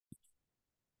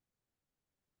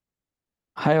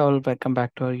Hi all, welcome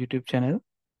back to our YouTube channel.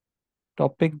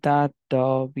 Topic that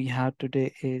we have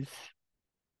today is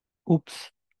oops,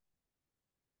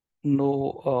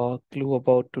 no clue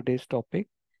about today's topic.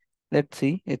 Let's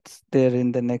see, it's there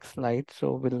in the next slide,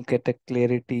 so we'll get a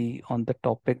clarity on the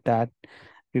topic that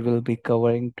we will be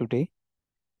covering today.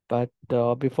 But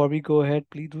before we go ahead,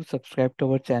 please do subscribe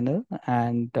to our channel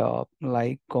and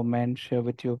like, comment, share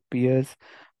with your peers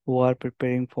who are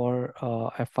preparing for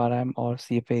FRM or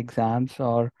CFA exams,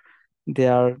 or they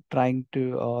are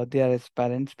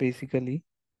aspirants basically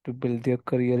to build their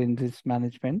career in this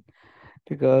management,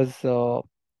 because will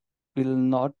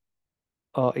not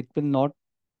it will not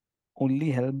only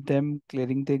help them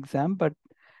clearing the exam, but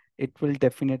it will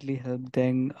definitely help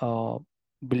them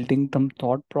building some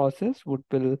thought process, would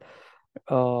will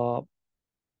uh,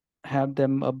 have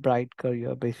them a bright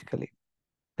career basically.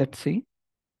 Let's see.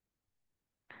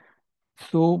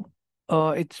 So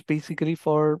it's basically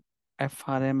for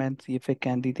FRM and CFA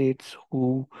candidates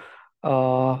who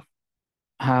uh,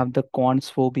 have the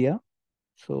quants phobia.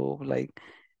 So, like,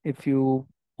 if you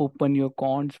open your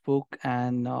accounts book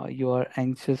and you are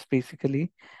anxious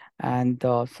basically, and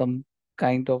some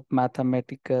kind of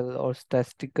mathematical or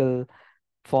statistical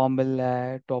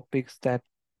formula topics that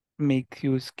make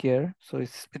you scared, so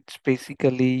it's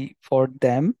basically for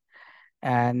them.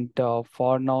 And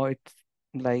for now, it's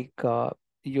like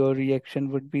your reaction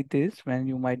would be this when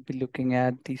you might be looking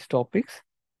at these topics.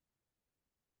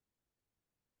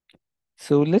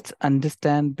 So let's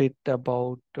understand bit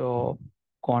about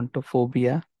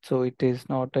quantophobia. So it is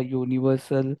not a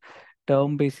universal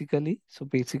term basically. So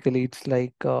basically it's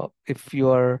like if you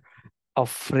are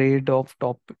afraid of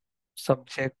top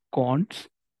subject quants,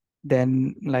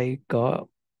 then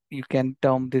you can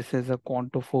term this as a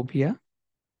quantophobia.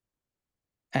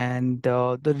 And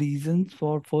the reasons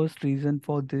for first reason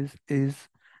for this is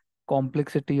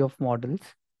complexity of models.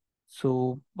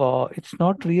 So it's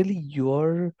not really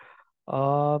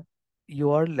uh, you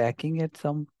are lacking at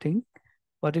something,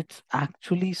 but it's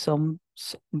actually some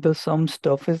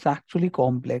stuff is actually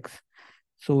complex.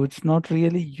 So it's not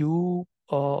really you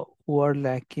who are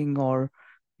lacking, or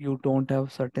you don't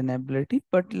have certain ability,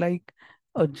 but like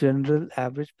a general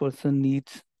average person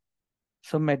needs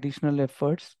some additional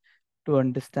efforts to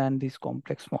understand these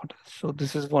complex models. So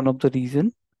this is one of the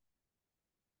reason.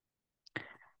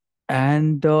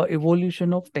 And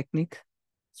evolution of techniques.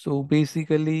 So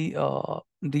basically,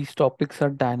 these topics are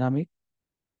dynamic.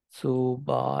 So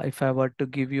if I were to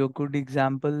give you a good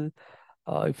example,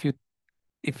 if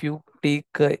you take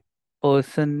a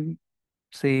person,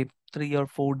 say 3 or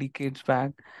 4 decades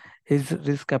back, his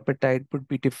risk appetite would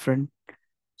be different.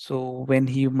 So when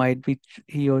he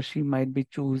or she might be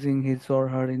choosing his or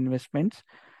her investments,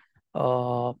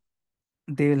 uh,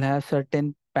 they will have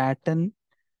certain pattern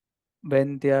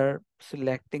when they are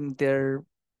selecting their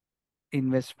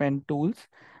investment tools.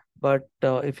 But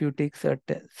if you take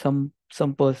some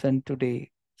person today,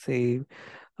 say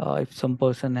if some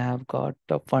person have got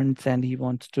funds and he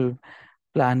wants to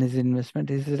plan his investment,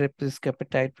 his risk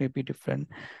appetite may be different.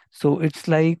 So it's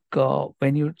like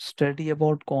when you study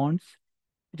about quants,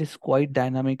 it is quite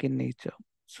dynamic in nature.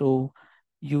 So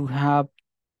you have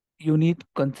you need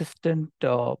consistent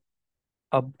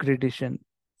upgradation.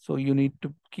 So you need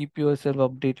to keep yourself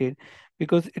updated,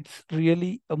 because it's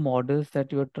really a models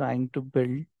that you're trying to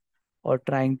build or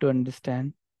trying to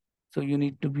understand. So you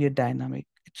need to be a dynamic.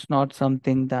 It's not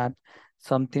something that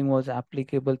something was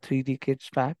applicable 3 decades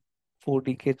back, 4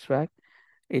 decades back.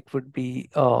 It would be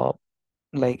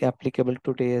like applicable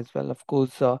today as well. Of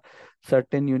course,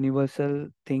 certain universal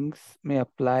things may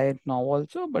apply now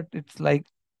also, but it's like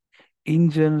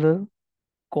in general,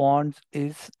 quants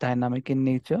is dynamic in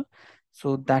nature.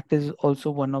 So that is also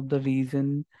one of the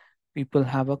reason people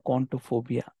have a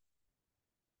quantophobia.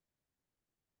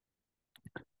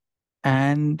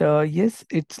 And yes,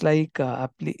 it's like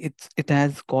it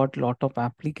has got lot of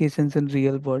applications in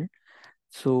real world.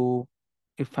 So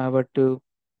if I were to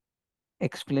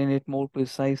explain it more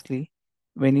precisely,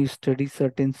 when you study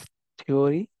certain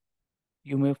theory,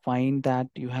 you may find that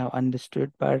you have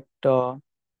understood, but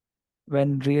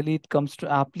when really it comes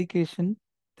to application,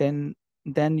 then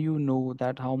you know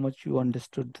that how much you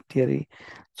understood the theory.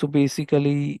 So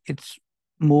basically,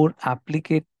 more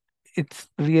applicate. It's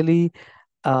really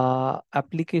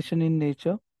application in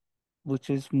nature,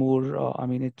 which is more, I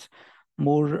mean, it's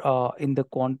more in the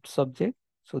quant subject.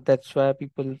 So that's why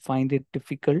people find it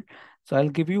difficult. So I'll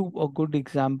give you a good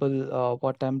example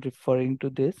what I'm referring to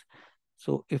this.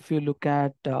 So if you look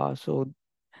at,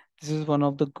 this is one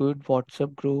of the good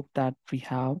WhatsApp group that we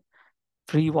have,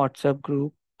 free WhatsApp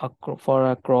group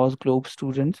for across globe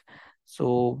students.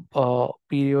 So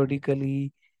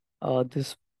periodically,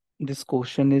 this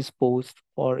question is posed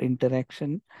for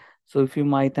interaction. So if you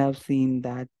might have seen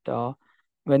that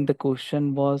when the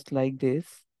question was like this,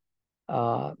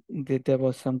 there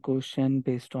was some question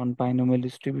based on binomial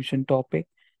distribution topic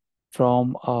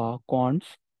from quants.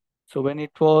 So when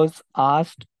it was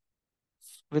asked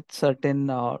with certain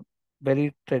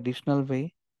very traditional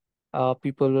way,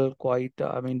 people were quite,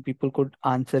 I mean, people could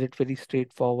answer it very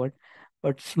straightforward,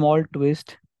 but small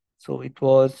twist. So it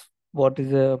was, what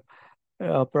is the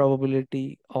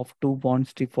probability of two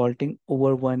bonds defaulting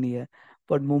over 1 year?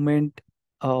 But moment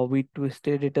we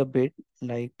twisted it a bit,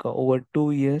 like over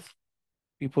 2 years,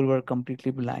 people were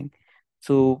completely blank.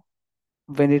 So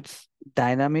when it's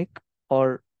dynamic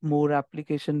or more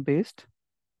application based,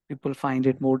 people find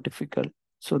it more difficult.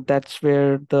 So that's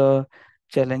where the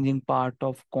challenging part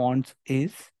of quants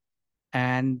is.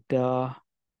 And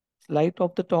light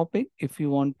of the topic, if you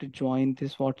want to join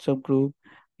this WhatsApp group,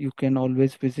 you can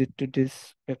always visit to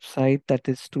this website, that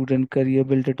is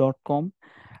studentcareerbuilder.com.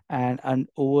 And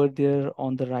over there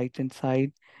on the right hand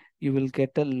side, you will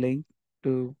get a link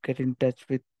to get in touch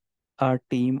with our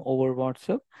team over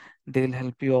WhatsApp. They'll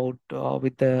help you out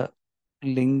with the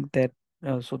link that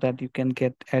so that you can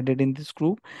get added in this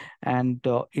group and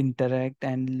interact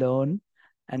and learn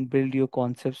and build your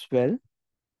concepts well.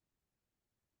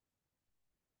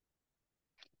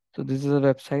 So this is a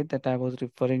website that I was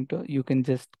referring to. You can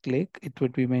just click, it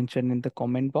would be mentioned in the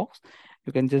comment box.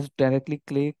 You can just directly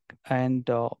click and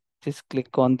just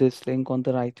click on this link on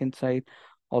the right hand side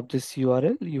of this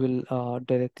URL. You will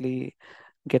directly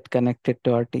get connected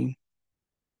to our team.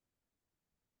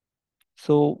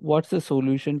 So what's the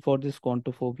solution for this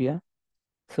quantophobia?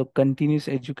 So continuous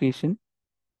education.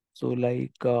 So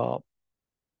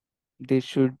they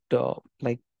should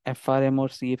like FRM or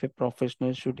CFA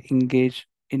professionals should engage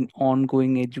in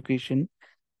ongoing education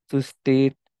to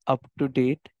stay up to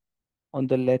date on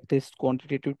the latest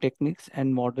quantitative techniques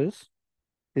and models.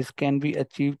 This can be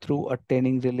achieved through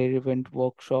attending relevant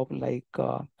workshop like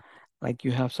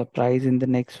you have surprise in the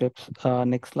next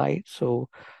slide. So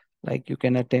like you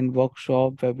can attend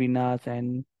workshop, webinars,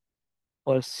 and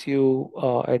pursue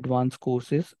advanced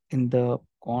courses in the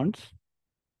quants.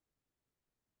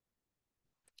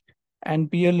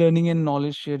 And peer learning and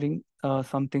knowledge sharing,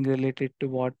 something related to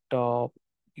what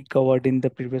we covered in the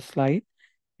previous slide.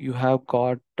 You have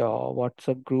got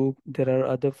WhatsApp group. There are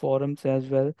other forums as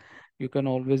well. You can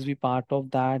always be part of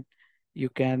that. You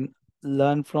can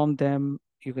learn from them.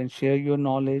 You can share your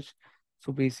knowledge.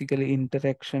 So basically,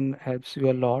 interaction helps you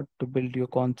a lot to build your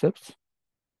concepts.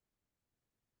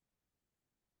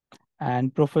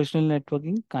 And professional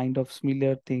networking, kind of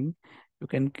similar thing. You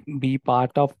can be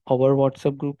part of our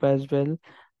WhatsApp group as well.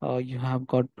 You have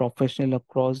got professional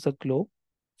across the globe.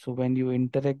 So when you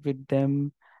interact with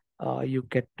them, you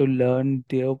get to learn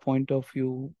their point of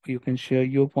view. You can share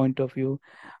your point of view.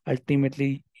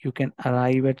 Ultimately, you can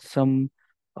arrive at some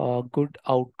good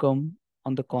outcome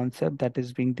on the concept that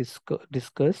is being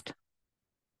discussed.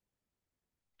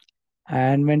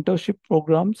 And mentorship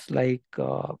programs, like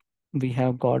we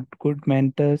have got good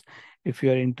mentors. If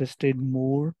you are interested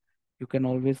more, you can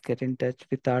always get in touch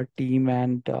with our team,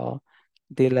 and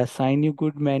they'll assign you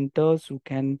good mentors who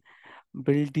can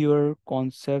build your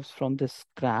concepts from the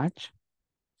scratch.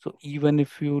 So even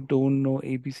if you don't know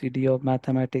ABCD of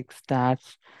mathematics,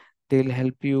 stats, they'll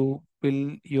help you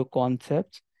build your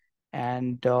concepts,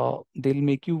 and they'll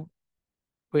make you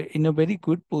in a very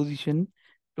good position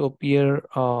to appear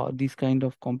these kind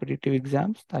of competitive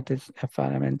exams, that is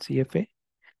FRM and CFA.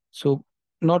 So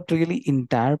not really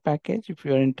entire package. If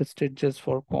you are interested just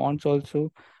for quants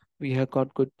also, we have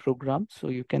got good programs, so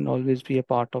you can always be a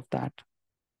part of that.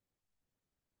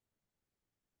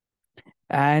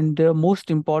 And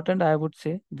most important, I would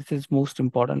say, this is most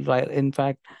important, right? In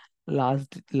fact,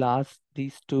 last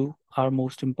these two are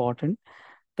most important.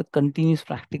 The continuous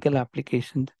practical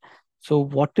applications. So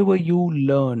whatever you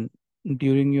learn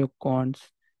during your cons,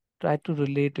 try to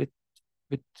relate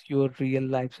with your real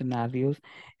life scenarios.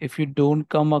 If you don't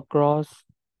come across,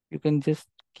 you can just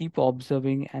keep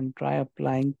observing and try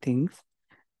applying things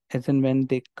as and when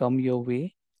they come your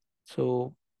way.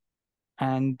 So,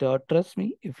 and trust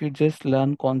me, if you just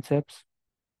learn concepts,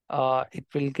 it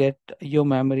will get, your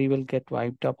memory will get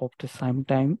wiped up after some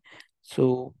time.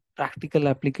 So practical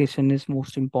application is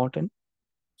most important.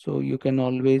 So you can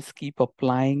always keep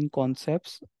applying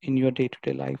concepts in your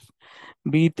day-to-day life,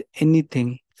 be it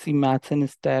anything. See, maths and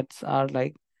stats are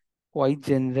like quite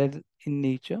general in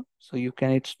nature. So you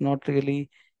can, it's not really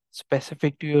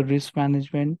specific to your risk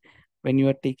management. When you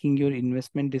are taking your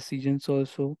investment decisions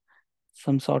also,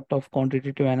 some sort of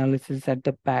quantitative analysis at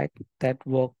the back that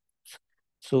works.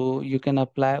 So you can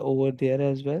apply over there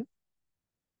as well.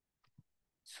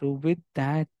 So with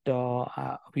that,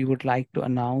 we would like to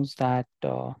announce that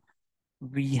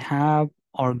we have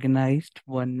organized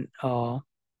one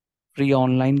free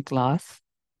online class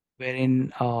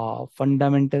wherein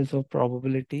fundamentals of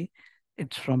probability.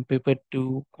 It's from paper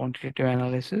 2 quantitative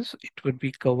analysis. It would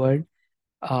be covered.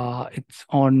 It's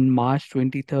on March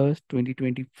 23rd,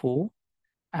 2024,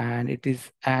 and it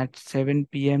is at 7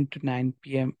 p.m. to 9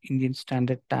 p.m. Indian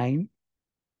Standard Time.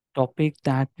 Topic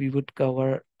that we would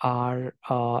cover are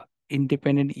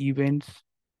independent events,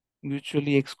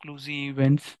 mutually exclusive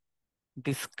events,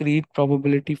 discrete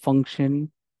probability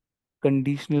function,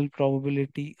 conditional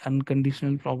probability,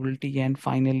 unconditional probability, and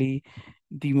finally,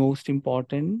 the most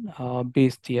important,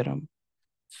 Bayes theorem.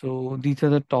 So these are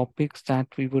the topics that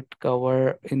we would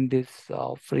cover in this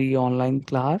free online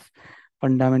class,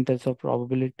 Fundamentals of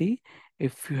Probability.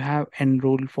 If you have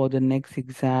enrolled for the next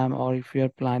exam or if you are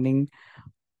planning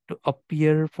to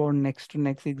appear for next to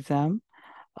next exam,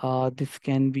 this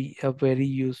can be a very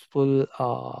useful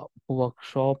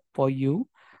workshop for you.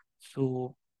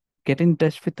 So get in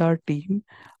touch with our team.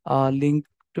 Link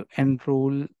to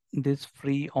enroll this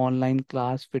free online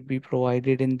class will be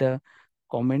provided in the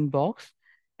comment box.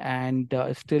 And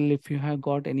still, if you have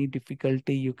got any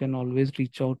difficulty, you can always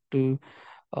reach out to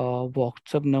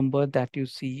WhatsApp number that you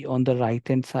see on the right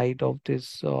hand side of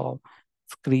this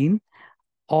screen,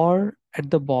 or at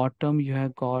the bottom you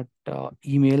have got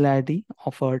email ID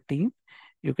of our team.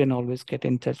 You can always get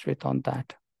in touch with on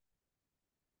that.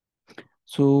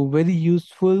 So very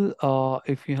useful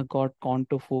if you have got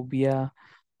contophobia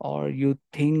or you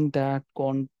think that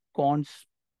cons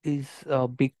is a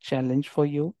big challenge for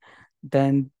you,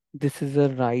 then this is a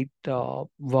right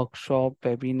workshop,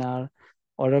 webinar,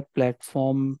 or a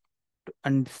platform to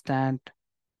understand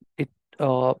it,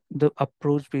 the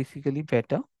approach basically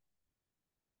better.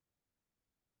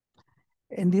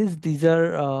 And these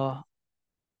are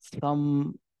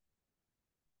some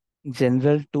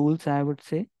general tools, I would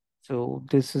say. So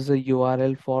this is a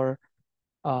URL for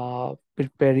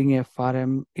preparing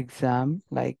FRM exam.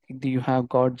 Like, do you have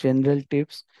got general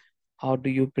tips? How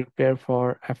do you prepare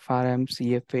for FRM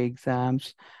CFA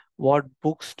exams? What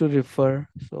books to refer?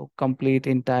 So complete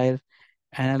entire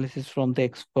analysis from the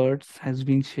experts has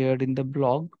been shared in the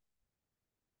blog.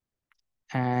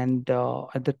 And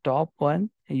at the top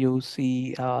one, you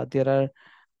see there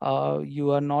are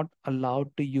you are not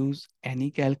allowed to use any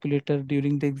calculator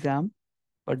during the exam,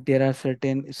 but there are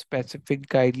certain specific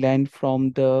guidelines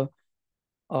from the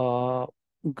uh,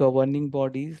 governing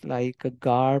bodies like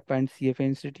GARP and CFA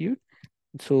Institute.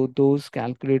 So those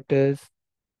calculators,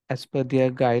 as per their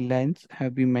guidelines,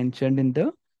 have been mentioned in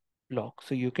the blog.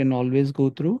 So you can always go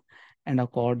through and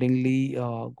accordingly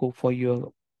go for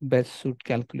your best suit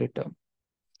calculator.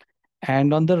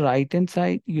 And on the right hand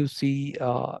side, you see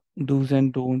do's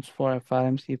and don'ts for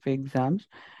FRM CFA exams,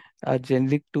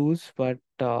 generic tools, but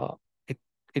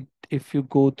it, if you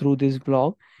go through this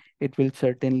blog, it will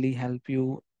certainly help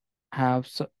you have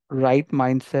right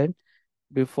mindset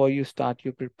before you start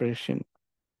your preparation.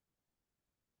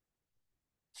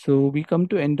 So we come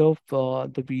to end of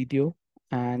the video,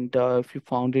 and if you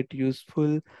found it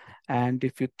useful, and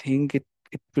if you think it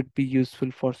would be useful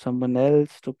for someone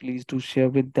else, so please do share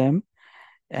with them.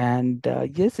 And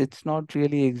yes, it's not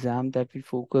really exam that we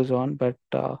focus on, but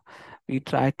we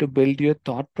try to build your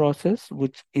thought process,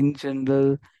 which in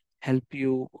general help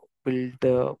you build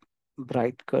a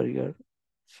bright career.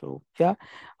 So yeah,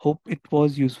 hope it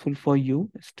was useful for you.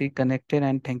 Stay connected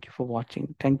and thank you for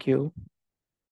watching. Thank you.